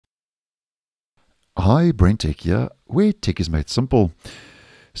Hi, BrenTech here, where tech is made simple.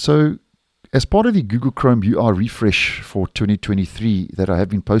 So, as part of the Google Chrome UI refresh for 2023 that I have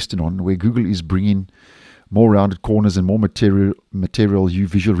been posting on, where Google is bringing more rounded corners and more material U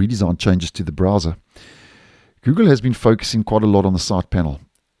visual redesign changes to the browser, Google has been focusing quite a lot on the side panel,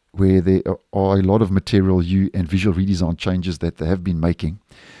 where there are a lot of material U and visual redesign changes that they have been making.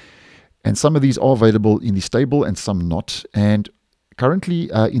 And some of these are available in the stable and some not. And currently,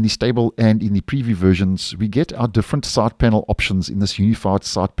 in the stable and in the preview versions, we get our different side panel options in this unified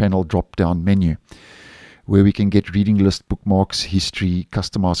side panel drop-down menu, where we can get reading list, bookmarks, history,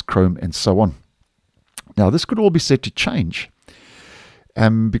 customize Chrome, and so on. Now, this could all be set to change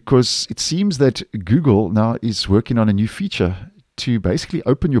because it seems that Google now is working on a new feature to basically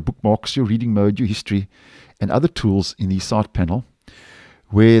open your bookmarks, your reading mode, your history, and other tools in the side panel,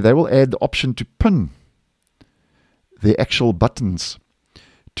 where they will add the option to pin the actual buttons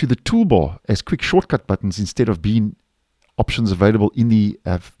to the toolbar as quick shortcut buttons instead of being options available in the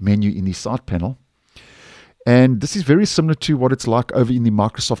menu in the side panel. And this is very similar to what it's like over in the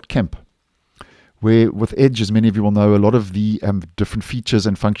Microsoft Camp, where with Edge, as many of you will know, a lot of the different features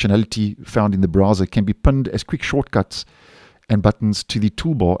and functionality found in the browser can be pinned as quick shortcuts and buttons to the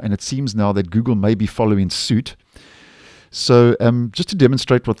toolbar. And it seems now that Google may be following suit. So just to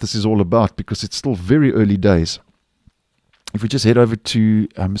demonstrate what this is all about, because it's still very early days, if we just head over to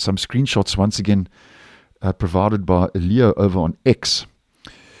some screenshots, once again provided by Leo over on X.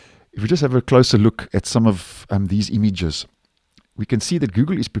 If we just have a closer look at some of these images, we can see that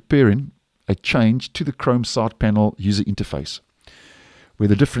Google is preparing a change to the Chrome side panel user interface, where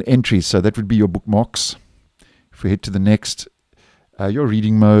the different entries, so that would be your bookmarks. If we head to the next, your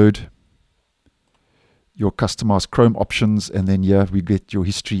reading mode, your customized Chrome options, and then here we get your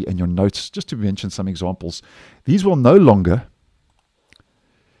history and your notes, just to mention some examples. These will no longer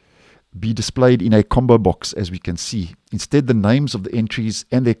be displayed in a combo box, as we can see. Instead, the names of the entries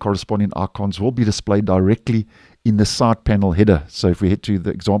and their corresponding icons will be displayed directly in the side panel header. So if we head to the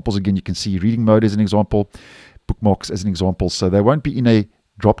examples again, you can see reading mode as an example, bookmarks as an example. So they won't be in a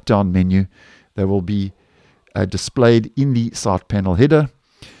drop-down menu. They will be displayed in the side panel header.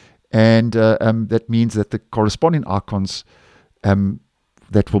 And that means that the corresponding icons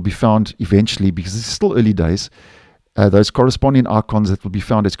that will be found eventually, because this is still early days, those corresponding icons that will be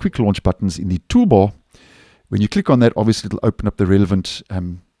found as quick launch buttons in the toolbar, when you click on that, obviously it'll open up the relevant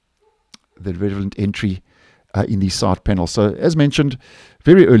entry in the side panel. So as mentioned,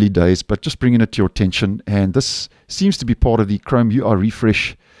 very early days, but just bringing it to your attention. And this seems to be part of the Chrome UI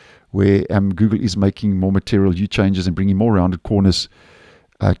refresh, where Google is making more material U changes and bringing more rounded corners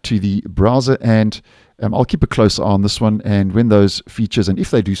to the browser. And I'll keep a close eye on this one, and when those features, and if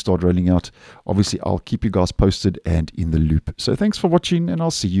they do start rolling out, obviously I'll keep you guys posted and in the loop. So thanks for watching, and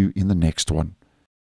I'll see you in the next one.